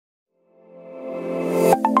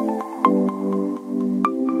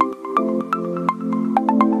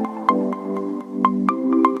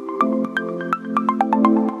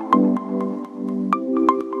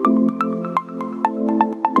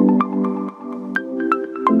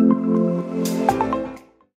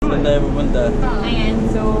Saan tayo pupunta? Ayan,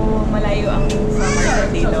 so malayo ang summer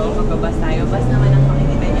dito. Magbabas tayo. Bus naman ang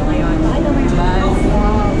makikita nyo ngayon. Pakita mo yung bus. Oh,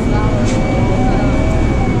 diba?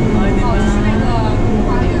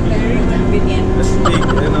 Very convenient. That's big,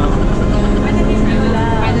 ano? Pwede din wala.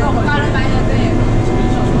 Magkano tayo natin?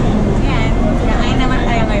 Ayan, kakain naman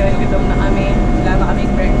tayo ngayon. Gutom na kami. Wala pa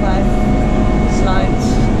kaming breakfast. Lunch.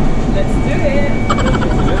 Let's do it!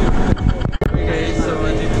 Okay, so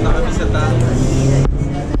dito na kami sa taas.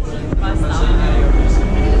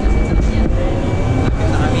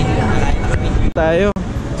 Tayo.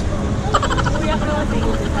 Shibuya Crossing.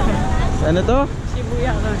 Ano to?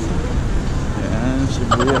 Shibuya Crossing. Ayan,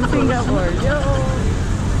 Shibuya Crossing. Singapore. Yo!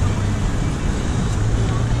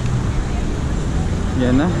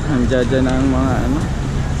 Yan na, andyan na ang mga ano.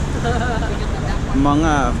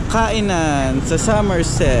 Mga kainan sa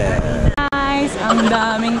Somerset. Guys, ang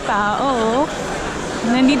daming tao.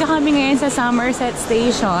 Nandito kami ngayon sa Somerset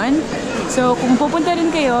Station. So, kung pupunta rin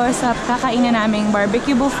kayo sa kakainan naming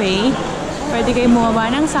barbecue buffet, pwede kayo bumaba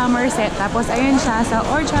ng Somerset. Tapos, ayun siya sa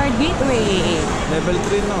Orchard Gateway. Level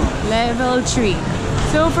 3, no? Level 3.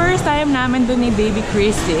 So, first time namin dun ni Baby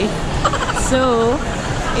Christy. So,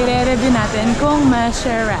 i-review natin kung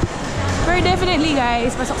masarap. Pero definitely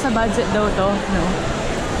guys, pasok sa budget daw to, no?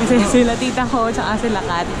 Kasi sila tita ko, tsaka sila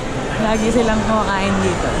Kat, lagi silang kumakain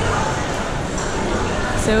dito.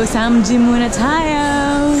 So, samji muna tayo!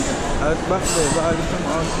 Outback eh, baka gusto mo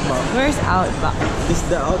Outback. Where's Outback? Is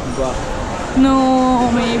the Outback? No,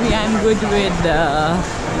 maybe I'm good with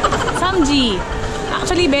samji.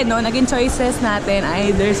 Actually, no, naging choices natin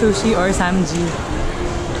either sushi or samji.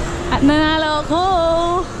 At nanalo ko!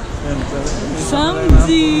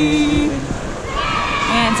 Samji!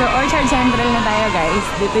 Ayan, so Orchard Central na tayo guys.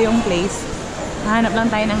 Dito yung place. Hanap lang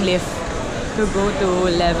tayo ng lift to go to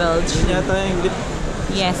level 3. Yan yata yung lift.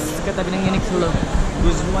 Yes, katabi ng Uniqlo.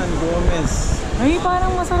 Guzman Gomez. Ay,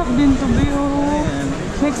 parang masarap din to, Bio. Ayan.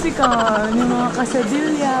 Mexican, yung mga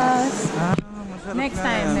quesadillas. Masarap Next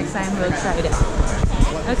na yan. time we'll try that.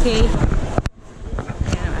 Okay.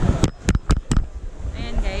 Ayan naman.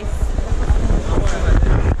 Ayan guys.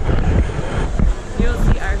 You'll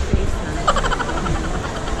see our face na.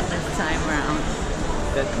 This time around.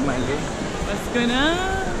 That's my lift. Pasko na!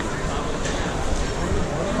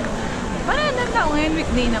 Parang nanda ko ngayon,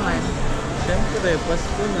 weekday naman. Siyempre,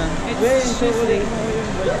 Pasko na. It's Wait, yung Tuesday. chocolate mo,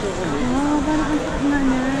 yung white chocolate. Oh, parang ang sarap nga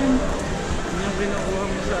yan. Yun yung kinukuha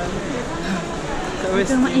mo sa ano eh. Sa Huwag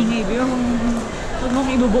West kang maingay, Bio. Huwag mong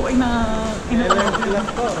ibubuoy na Kailangan lang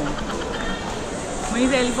po. may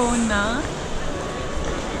cellphone na.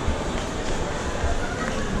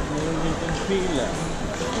 Meron dito yung pila.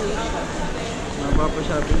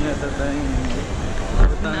 Mapapashopping yata tayo.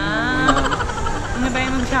 Na. Ano ba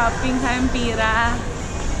yung mag-shopping sa Empira?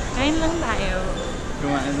 Kain lang tayo.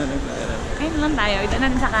 Kumain na lang tayo. Kain lang tayo. Ito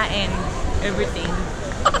natin sa kain. Everything.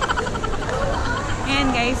 And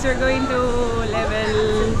guys, we're going to level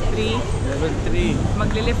 3. Level 3.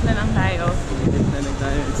 Magli-lift na lang tayo. Lift na lang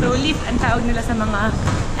tayo. So lift ang tawag nila sa mga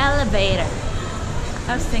elevator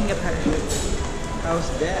of Singapore. How's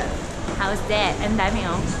that? How's that? Ang dami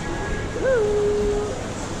oh. Woo!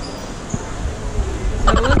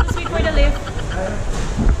 So we'll just wait for the lift.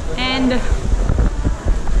 And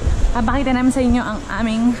papakita namin sa inyo ang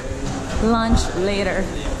aming lunch later.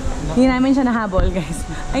 Hindi namin siya nahabol guys.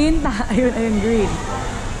 Ayun ayun green.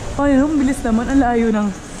 Oh yun, bilis naman. Ang layo ng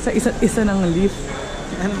sa isa't isa ng lift.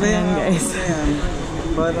 Ano ba yan guys?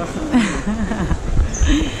 Para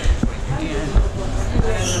Ayan.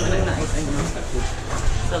 Ayan naman ang nakita nyo.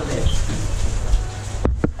 So lift.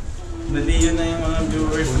 naliyo na yung mga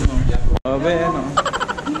viewers mo. Obe, ano?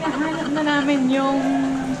 Hinahanap na namin yung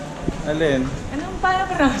Alin? anong para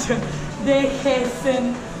pronunciation?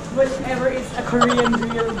 Dehesen, whatever is a Korean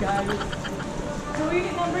real guys. So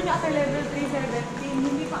yung number niya sa level 317,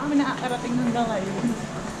 hindi pa kami nakakarating hanggang ngayon.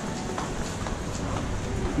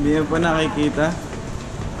 Hindi mo pa nakikita?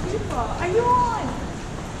 Hindi pa. Ayun!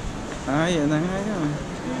 Yan na nga yun.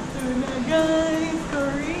 Ito na guys,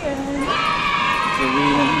 Korean!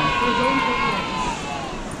 Sabihin na. We're going Korean.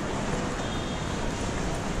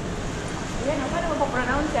 Ayan, paano mo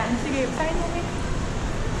pa-pronounce yan? Sige, sign mo me.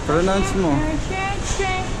 Pronounce mo.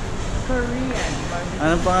 Korean.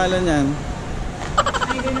 Anong pangalan yan?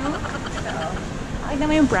 I don't know. Ito. Pakita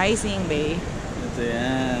mo yung pricing, babe. Ito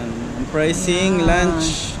yan. Ang pricing,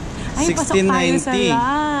 lunch, Ay, pasok tayo sa $16.90.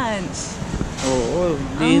 lunch. Oo,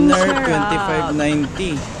 dinner, sarap.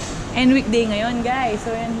 $25.90. And weekday ngayon, guys. So,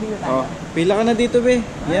 yan, dito tayo. Oh, pila ka na dito, be.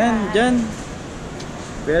 Yan, dyan.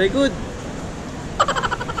 Very good.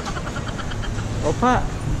 Opa.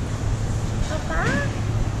 Papa?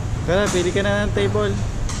 Tara, pili ka na ng table.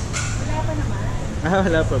 pa naman.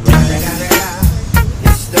 Wala pa ba?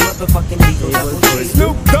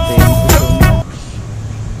 Snoop Dogg!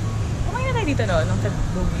 Kumain na tayo dito no, nung sa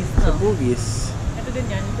Bugis, no? Sa Bugis. Ito din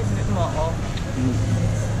yan, yung pinunod mo ako.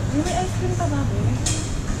 Yung may ice cream pa ba, be?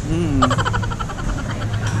 Mm.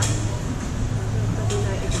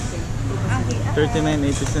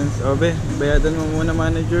 39.80 cents. O be, bayadan mo muna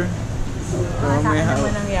manager. Sa akin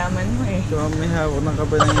naman ang yaman mo eh. So may hawak ng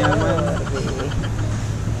kaba ng yaman.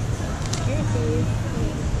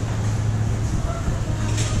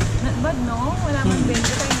 Not bad, no? Wala mang 20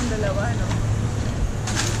 tayo ng dalawa, no?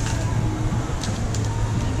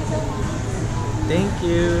 Thank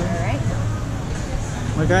you. Alright.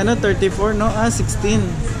 Magkano? 34, no? 16.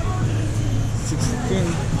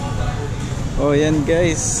 16. Oh, yan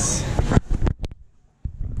guys.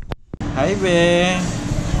 Hi, be.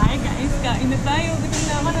 Hi guys, kain na tayo. Gutom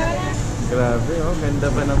na ako, tara na. Grabe, oh. Ganda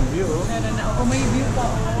pa ng view, oh. Tara na ako, may view pa,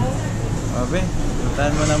 oh. Abe,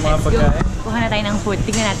 puntahan mo na mga Let's go. pagkain. Kuha na tayo ng food.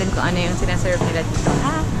 Tingnan natin kung ano yung sinaserve nila dito,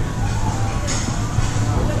 ha?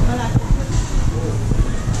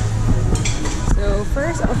 So,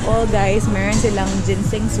 first of all guys, meron silang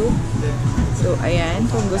ginseng soup. So, ayan,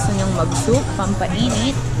 kung gusto nyong mag-soup,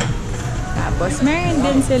 pampainit. Tapos, meron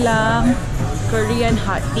din silang Korean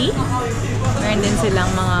hot tea. Meron din silang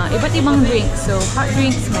mga iba't ibang drinks. So, hot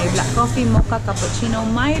drinks, may black coffee, mocha, cappuccino,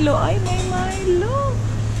 Milo. Ay, may Milo!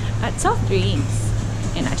 At soft drinks.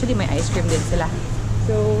 And actually, may ice cream din sila.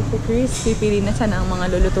 So, si Chris, pipili na siya ng mga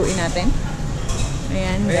lulutuin natin.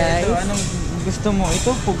 Ayan, guys. Ito, anong gusto mo?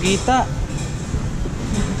 Ito, pugita.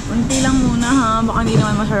 Unti lang muna ha, baka hindi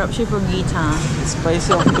naman masarap si Pugita.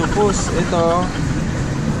 Spicy octopus. Ito,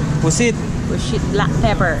 pusit. Pushit black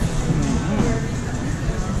pepper.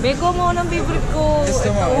 Beko mo ng favorite ko.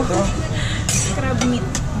 Gusto mo ito? Crab meat.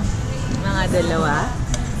 Mga dalawa.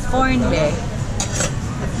 Corn be.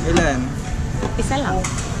 Ilan? Isa lang.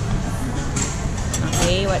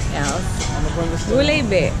 Okay, what else? Ano pa gusto mo? Gulay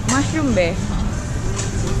be. Mushroom be.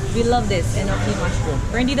 We love this. Enoki mushroom.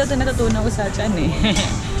 Pero hindi daw ito natutunaw sa tiyan eh.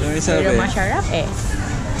 Yung isa, Pero be. masarap eh.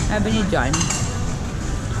 Sabi ni John.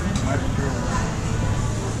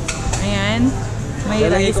 Ayan. May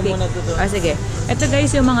Lalagay rice ko cake. muna ito. Sige. Ito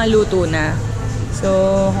guys yung mga luto na. So,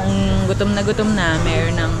 kung gutom na,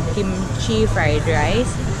 meron ng kimchi fried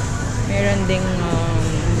rice. Meron ding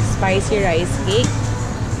spicy rice cake.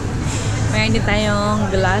 Meron din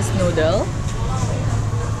tayong glass noodle.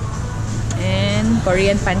 And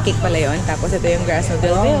Korean pancake pala yun. Tapos ito yung grass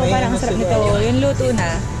noodle. Oh, Pero may parang ano sarap sila. nito. Yung luto na.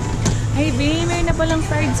 Ay, babe, meron na palang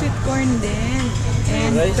fried sweet corn din.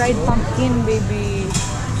 And Rice, fried oh. pumpkin, baby.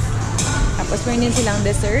 Tapos meron din silang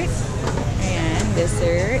dessert. Ayan,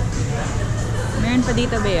 dessert. Meron pa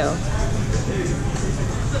dito, Beo.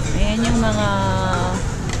 Ayan yung mga...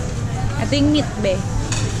 Ito yung meat, be.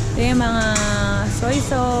 Ito yung mga soy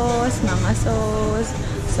sauce, mga sauce,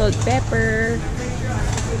 salt, pepper.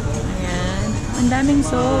 Ayan. Ang daming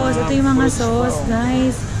sauce. Ito yung mga sauce,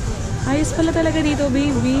 guys. Ayos pala talaga dito,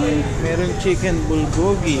 baby. Meron chicken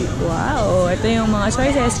bulgogi. Wow. Ito yung mga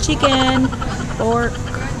choices. Chicken, pork,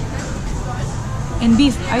 and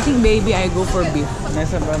beef. I think, baby, I go for beef.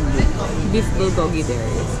 Nasa bamboo. Beef bulgogi there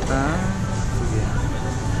is. Sige.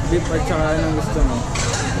 Beef at saka anong gusto mo?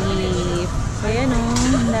 Beef. Ayan o.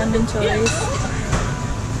 Ang daming choice.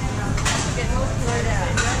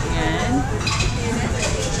 Ayan.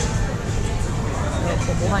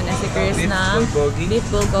 So, kukuha na si Chris Beef ng bulgogi? beef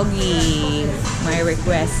bulgogi. My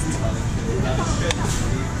request.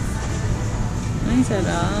 Ay,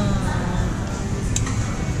 sarap.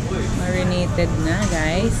 Marinated na,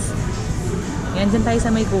 guys. Yan, dyan tayo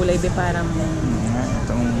sa may kulay. Be, parang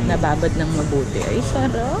Itong nababad ng mabuti. Ay,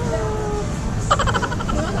 sarap.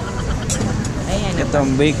 Ayan.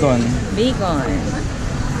 itong bacon. Bacon.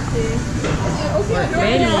 Pork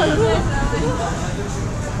belly.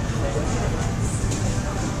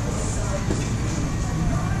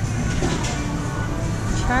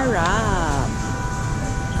 Charap.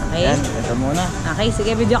 Okay. Yan, ito muna. Okay,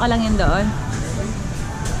 sige. Video ka lang yun doon.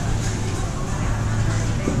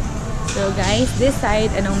 So guys, this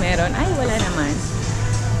side, anong meron? Ay, wala naman.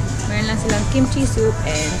 Meron lang silang kimchi soup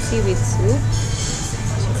and seaweed soup.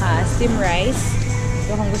 Tsaka steamed rice.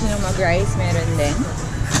 So kung gusto nyo mag-rice, meron din.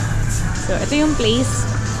 So ito yung place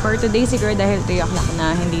for today siguro dahil 3 o'clock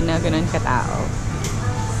na, hindi na ganun katao.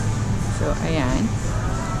 So ayan.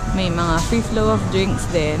 May mga free flow of drinks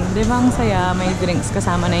din. Di ba ang saya? May drinks,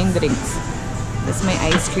 kasama na yung drinks. Tapos may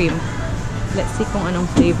ice cream. Let's see kung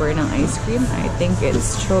anong flavor ng ice cream. I think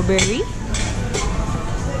it's strawberry.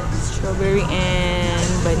 Strawberry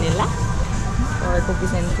and vanilla. Or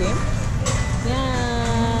cookies and cream.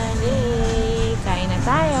 Yan! Yay! Kain na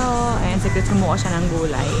tayo. Ayan si tapos kumuha siya ng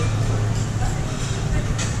gulay.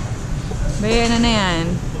 Baya na yan.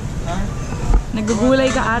 Ha? Nagugulay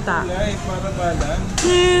ka ata. Gulay, para balance.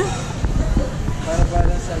 Para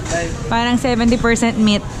balance ang life. Parang 70%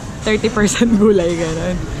 meat, 30% gulay,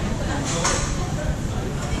 gano'n.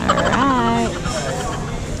 Alright.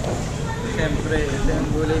 Siyempre, ito yung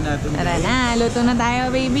gulay natin. Tara na, luto na tayo,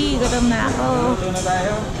 baby. Gutom na ako. Luto na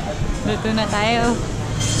tayo. Luto na tayo.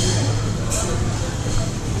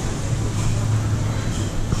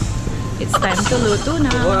 It's time to luto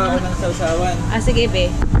na. Kuha ako ng sausawan. Sige,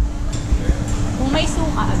 be. Kung may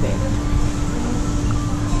suka, be.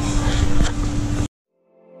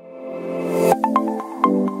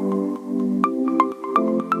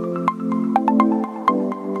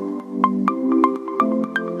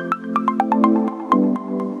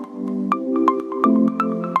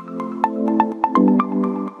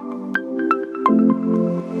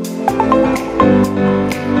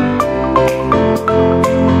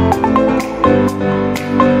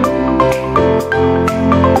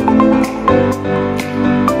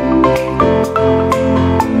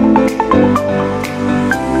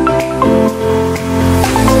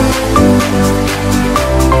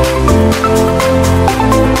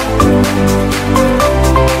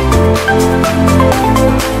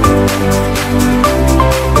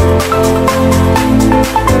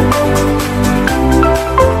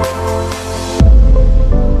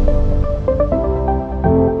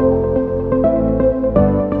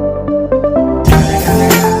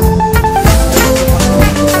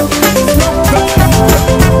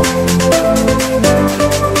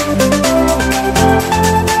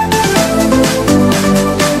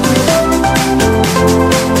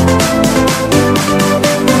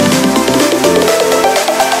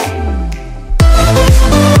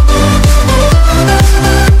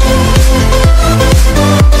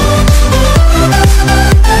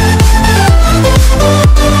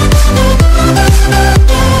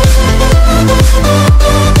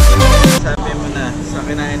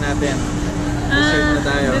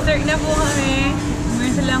 Dessert na po kami.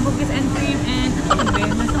 Meron silang cookies and cream and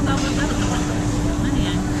masang tapos na. Ano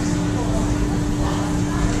yan?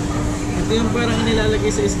 Ito yung parang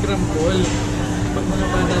nilalagay sa scramble. Pag mga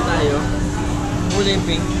bata tayo, kulay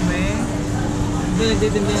pink. Ito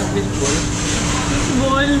nagtitinda ng fishball.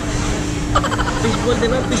 Fishball? Fishball, di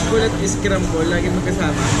ba? Fishball at scramble, lagi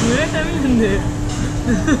magkasama. Hindi, sabi hindi.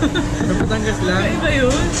 Sa Batangas lang. Iba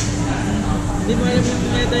yun? Hindi mo alam yung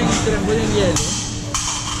may tayong scramble, yung yellow.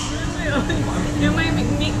 Yung may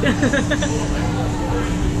mikmik.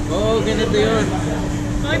 Oo, ganito yun.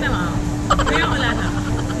 Okay naman. Kaya wala na.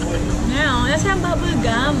 Ngayon, nasa yung bubble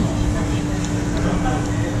gum.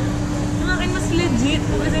 Yung akin mas legit.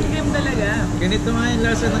 Cookies and cream talaga. Ganito nga yung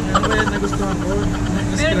lasa ng ano kaya nagustuhan ko.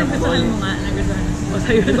 Ng Pero nagustuhan mo nga. Nagustuhan mo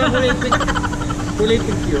sa'yo. Di ba kulay pink? Kulay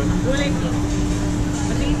pink yun. Kulay pink.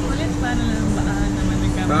 Patingin mo ulit. Paano lang baka naman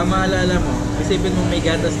nagkamali. Baka maalala mo. Isipin mo may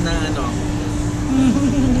gatas na ano.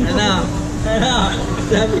 Ano?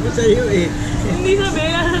 Sabi ko sa iyo eh. Hindi sabi,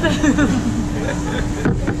 nasa talaga.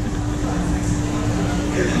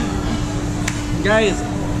 Guys,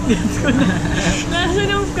 nasa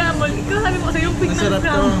yung scramble. Ikaw sabi mo kasi yung pink na masarap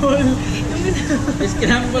to. scramble.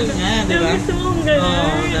 Scramble nga, di ba? Yung gusto mong gano'n.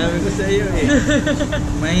 Oo, sabi ko sa iyo eh.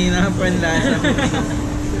 Mahina ang panlasa.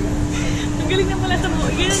 Ang galing na pala sa mo.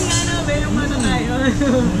 Ganyan nga na, yung ano tayo.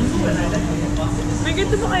 May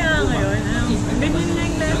ganito pa kaya ngayon? Ganyan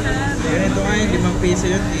lang lasa. Ganito nga yung 5 piso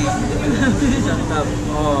yun eh. Isang cup.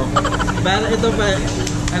 Oo. Para ito pa,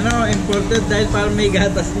 ano, important dahil parang may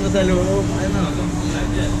gatas mo sa loob. Ano?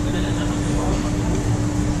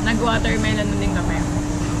 Nag-watermelon na din kami.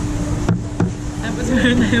 Tapos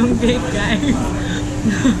meron tayong cake, guys.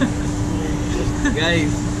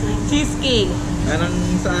 Guys, Cheesecake. parang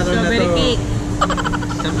sa araw na to. Strawberry cake.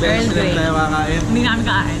 Isang beses lang tayo kakain. Hindi namin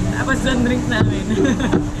kain. Tapos yung drinks namin.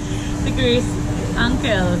 Si Chris,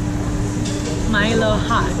 Uncle, Milo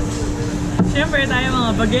Hot. Siyempre tayo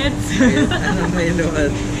mga bagets. Ano Milo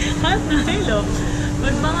at? Hot Milo.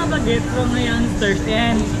 Pag mga bagets, mga youngsters,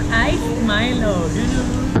 yan, iced Milo. Ganun.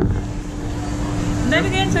 Ang dami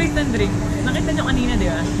kayang choice ng drink. Nakita nyo kanina, di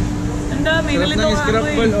ba? Ang dami. Sarap Nalito ng ako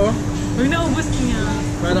scramble, eh. oh. Huwag naubos niya.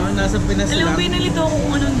 Parang nasa Pinas Alam lang. mo, nalito ako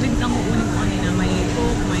kung anong drink ang kukunin ko kanina. May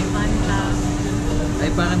Coke, may Fanta. Ay,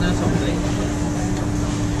 bakit na soft drink?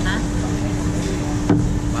 Ha?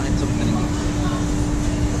 Bakit soft drink?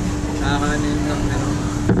 Nakakanin lang, ano.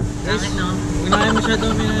 Bakit no? Huwag na kayo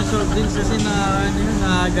masyadong ng soft drinks kasi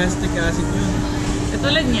na-gastric acid yun.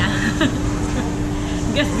 Katulad niya.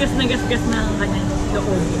 Gas-gas na ang kanyang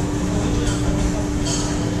loob.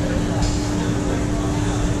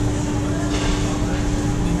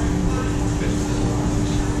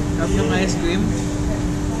 yung ice cream.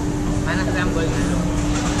 Parang scramble na.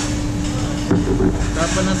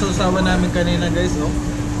 Tapos nasusawa namin kanina guys, oh.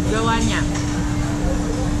 Gawa niya.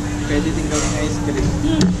 Pwede din gawing ice cream.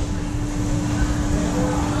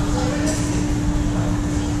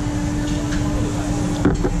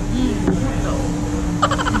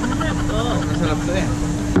 Masarap to eh.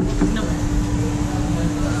 No.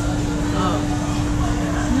 Oh.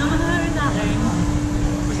 Naman sa akin.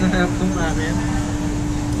 Masarap tong akin.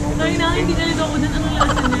 Kaya na, hindi nalito ako dun. Anong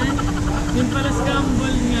lasa niyan? Yung para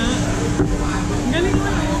scramble nga. Galing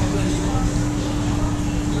na ako.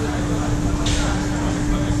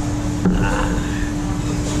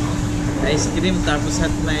 Ice cream tapos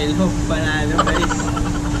hot Milo. Panalo guys.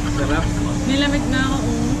 Sarap. Nilamig na ako.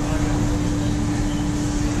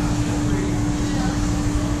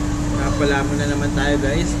 Napala mo na naman tayo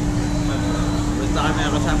guys. Basta kami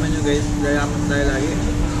kasama nyo guys. Layaman tayo lagi.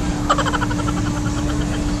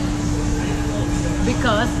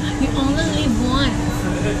 Because you only live once.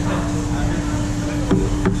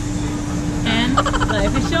 And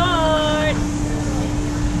life is short.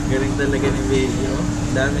 Galing talaga ni Baby. Oh.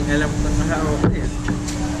 Daming alam ng kahawak eh.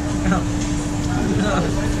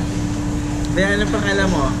 Kaya ano pang alam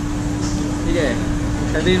mo? Sige.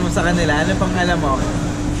 Sabihin mo sa kanila, ano pang alam mo?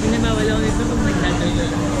 Hindi na bawal ako nito kung nagtagal.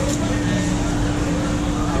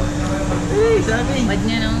 Eh, sabi. Bad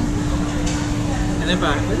niya, no? Ano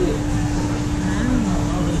pa?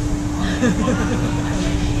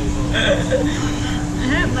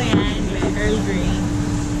 Ano ba yan? Earl Grey.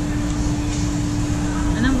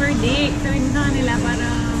 Anong verdict? Sabihin mo sa kanila para...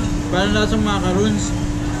 Parang lasang macaroons.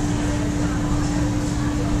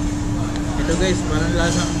 Ito guys, parang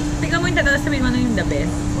lasang Tingnan mo yung tatalo, sabihin mo ano yung the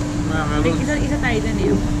best. macaroons. Isa tayo dyan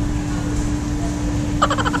eh.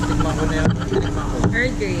 Tikman ko na yan. Tikman ko.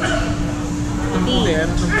 Earl Grey. Itong puti,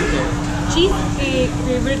 ano itong puti? Cheesecake.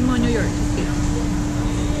 Favorite mo, New York.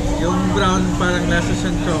 Cheesecake. Yung brown parang lasa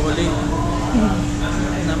siyang chocolate.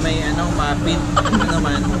 Na may ano, muffin. Ano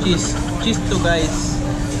naman, cheese. Cheese to guys.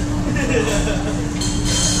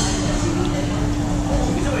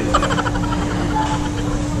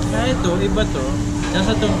 Ito, iba to.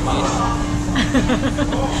 Nasa tong cheese.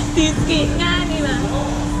 Cheesecake nga, di ba?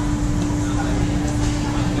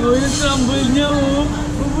 Oh, yung crumble niya, oh.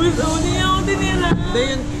 Ubus, oh, hindi niya ako tinira.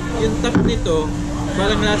 Hindi, yung top nito,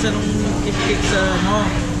 parang lasa nung cheesecake sa, ano,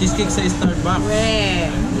 cheesecake sa Starbucks. Weh.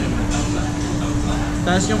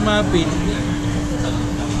 Tapos yung muffin,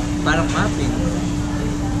 parang muffin.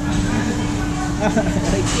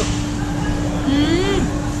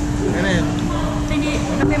 Ano yun? Sige,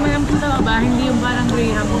 kasi malampot sa baba, hindi yung parang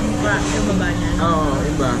graham yung baba niya. Oo,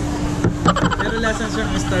 iba. Pero lasang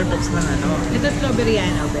siyang Starbucks ng ano. Ito strawberry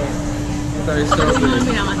yan, Obe. Ito yung Ito yung mga strawberry.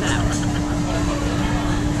 pinakamasarap.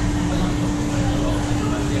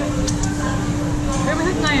 Pero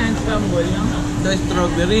masarap nga yan, scramble, no? Ito yung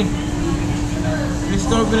strawberry. Yung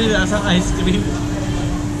strawberry lasang ice cream.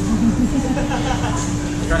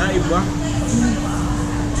 Kakaiba.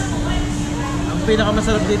 Ang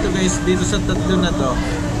pinakamasarap dito guys, dito sa tatlo na to.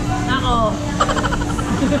 Ako.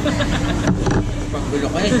 Panggulo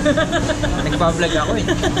ka eh. Nagpa-vlog ako eh.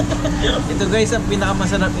 Ito guys, ang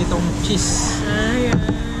pinakamasarap itong cheese. Ayan.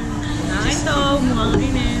 Akin to, mukhang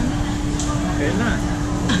kinin. Kaya na.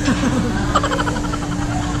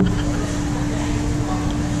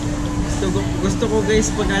 Gusto ko guys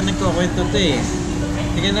pagka nagkukwento to eh.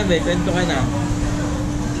 Sige na be, kwento ka na.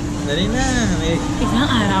 Dali na. Eh. Isang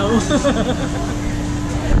araw.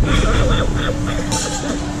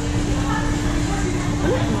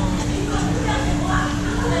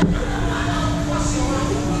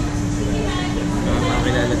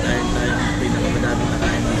 Makakilala tayo ng pinakamadaming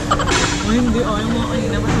nakain dito. Oh, hindi. Oh, yung mga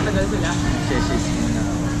kanina, mas matagal sila. Chesis muna.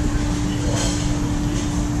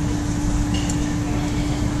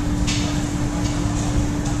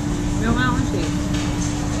 Meron nga akong shake.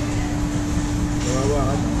 Kawawa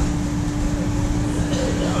ka no?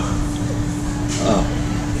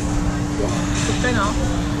 Soup ka, no?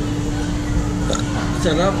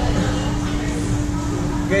 Sarap.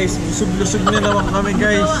 Guys, busog-lusog na naman kami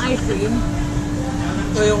guys. Ito ang ice cream.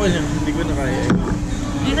 Ayaw ko niya, hindi ko na kaya.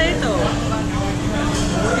 Ito.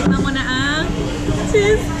 Tignan mo na ang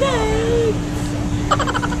cheesecake.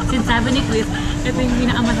 Sinasabi ni Chris, ito yung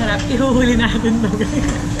pinakamasarap. Ihuhuli natin to,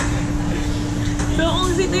 guys. So,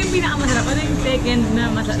 kung sino yung pinakamasarap, ano yung second na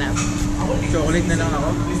masarap? Chocolate na lang ako.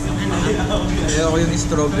 Ano? Ayaw ko yung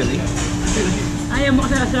strawberry. Ayaw mo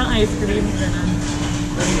kasi lang ice cream. Ganun.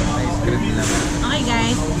 Ice cream lang. Okay,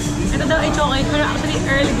 guys. Ito daw ay chocolate, pero actually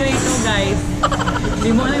Earl Grey to, guys. Hindi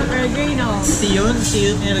mo alam yung Earl Grey, no? Si yun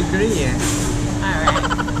Earl Grey eh. Alright.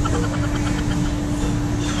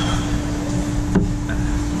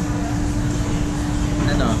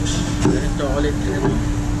 Chocolate cream.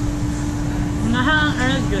 Nahang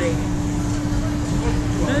Earl Grey.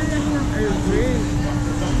 Nahang Earl Grey.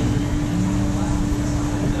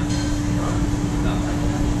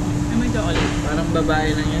 Ay, may chocolate. Parang babae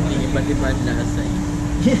lang yun, iba't iba ang lasa eh.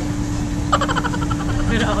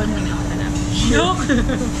 Pero ako naman ako tanap. Joke!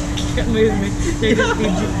 May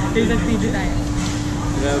isang PG tayo.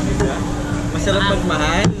 Grabe ba? Masarap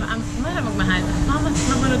magmahal. Masarap magmahal. Mas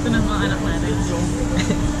mamunod to ng mga anak natin.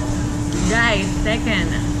 Guys, second.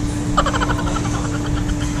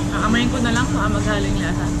 Kakamayin ko na lang baka maghaling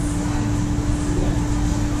lasa.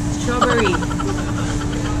 Strawberry.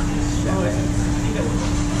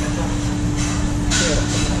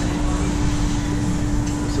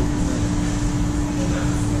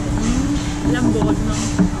 Lambot no?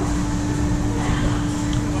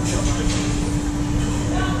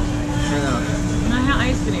 Ano? Nahang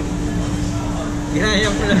ice cream. Ginaya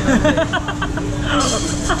mo lang.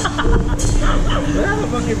 Wala ka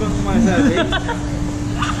bang ibang masabi?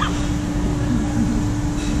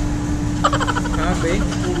 Kape?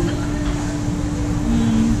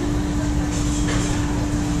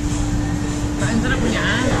 Ang sarap niya.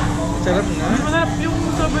 Sarap na. Mas masarap yung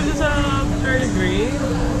sobrang sa Earl Grey.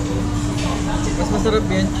 Mas masarap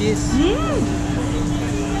yan, cheese.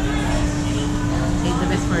 It's the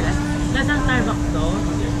best for that. Lasang Starbucks to.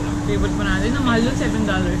 Favorite po natin. Ang mahal doon, $7.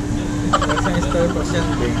 Isang Starbucks yan,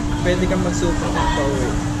 babe. Pwede kang magsupo ng pauwi.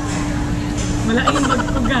 Malaki yung bag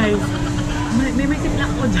ko, guys. May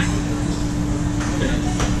tiplak ko dyan.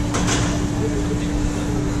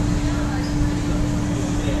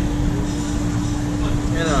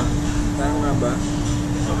 Yan o. Tama ba?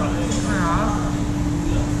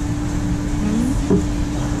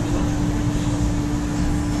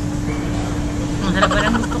 Ang sarap,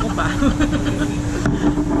 parang gusto ko pa.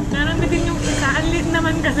 Parang din yung isa. Ang lit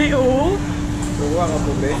naman kasi, oh. Tuwa ka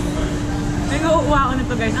po, be? Nag-uuwa ako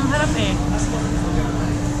nito, guys. Ang sarap eh.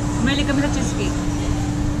 Mali kami sa cheesecake.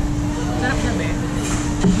 Sarap na, be.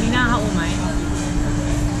 Hindi nakakaumay.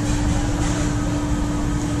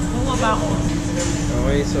 Uuwa pa ako.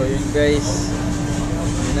 Okay, so yun guys.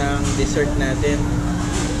 Yun ang dessert natin.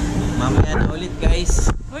 Mamaya na ulit, guys.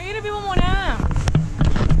 Uy, i-review mo muna.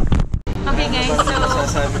 Okay guys, so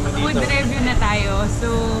Masasabi mo dito? food review na tayo. So,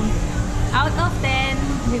 out of 10,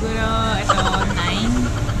 siguro ito 9.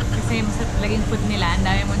 Kasi mas laging food nila, ang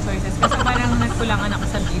dami mong choices. Kasi parang nagkulangan ako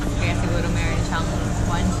sa beef, kaya siguro meron siyang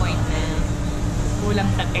 1 point na kulang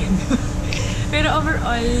sa 10. Pero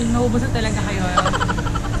overall, mabubusog talaga kayo.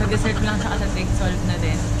 Sa dessert lang siya sa take solve na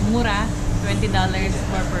din. Mura, $20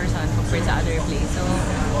 per person compared sa other place. So,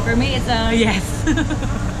 for me, it's a yes.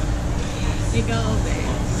 Ikaw, okay.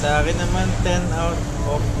 Sa akin naman, 10 out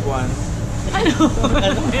of 1. Ano?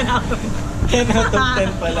 10 out of 10 out of 10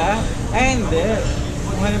 pala? Ay, hindi.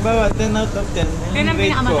 Kung halimbawa, 10 out of 10, Yan ang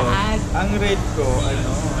pinakamataas. ang rate ko,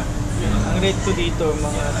 ang rate ko dito,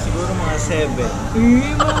 siguro mga 7.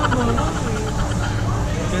 Mama.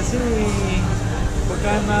 Kasi,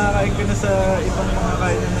 pagka nakakain ka na sa ibang mga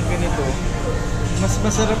kainan ng ganito, mas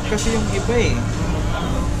masarap kasi yung iba eh.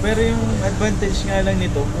 Pero yung advantage nga lang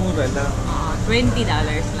nito, mura lang. $20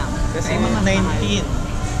 lang. Kasi Kaya mas mahal.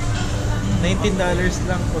 $19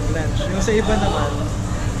 lang pag lunch. Yung sa iba naman,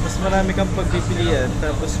 mas marami kang pagpipilian,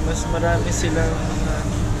 tapos mas marami silang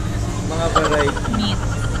mga variety. Meat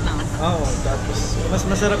lang. Oo, tapos mas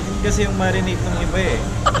masarap din kasi yung marinate ng iba eh.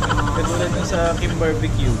 Katulad yung sa Kim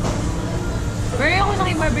Barbecue. Pero ako sa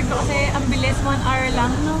barbecue kasi ang bilis, 1 hour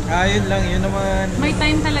lang, no? Yun lang, yun naman. May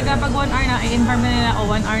time talaga pag 1 hour na, i-inform na nila, 1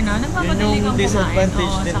 hour na, Yun nagpapadali yung kang disadvantage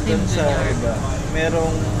kumain. din Sa Kim dun sa Junior. iba.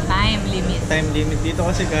 Merong Time limit. time limit dito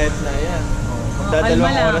kasi kahit na yan. Kalma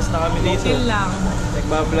Magdadalawang lang. oras na kami dito. Chill lang.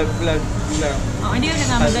 Nagbablog-vlog lang. Hindi ka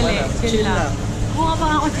nagmamadali. Kalma lang. Chill Chill lang. lang. Kuha pa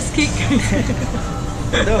nga ako cheesecake.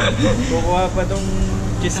 Ito, kukuha pa tong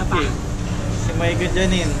cheesecake. Si Mike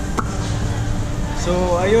Janin. So,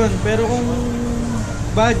 ayun. Pero kung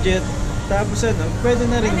budget, tapos pwede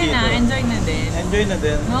na rin Pwede dito. na, enjoy na din. Enjoy na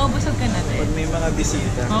din. Mabubusog ka na din. Pag may mga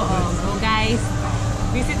bisita. Oo, go guys.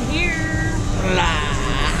 Visit here. La,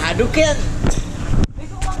 Hadouken!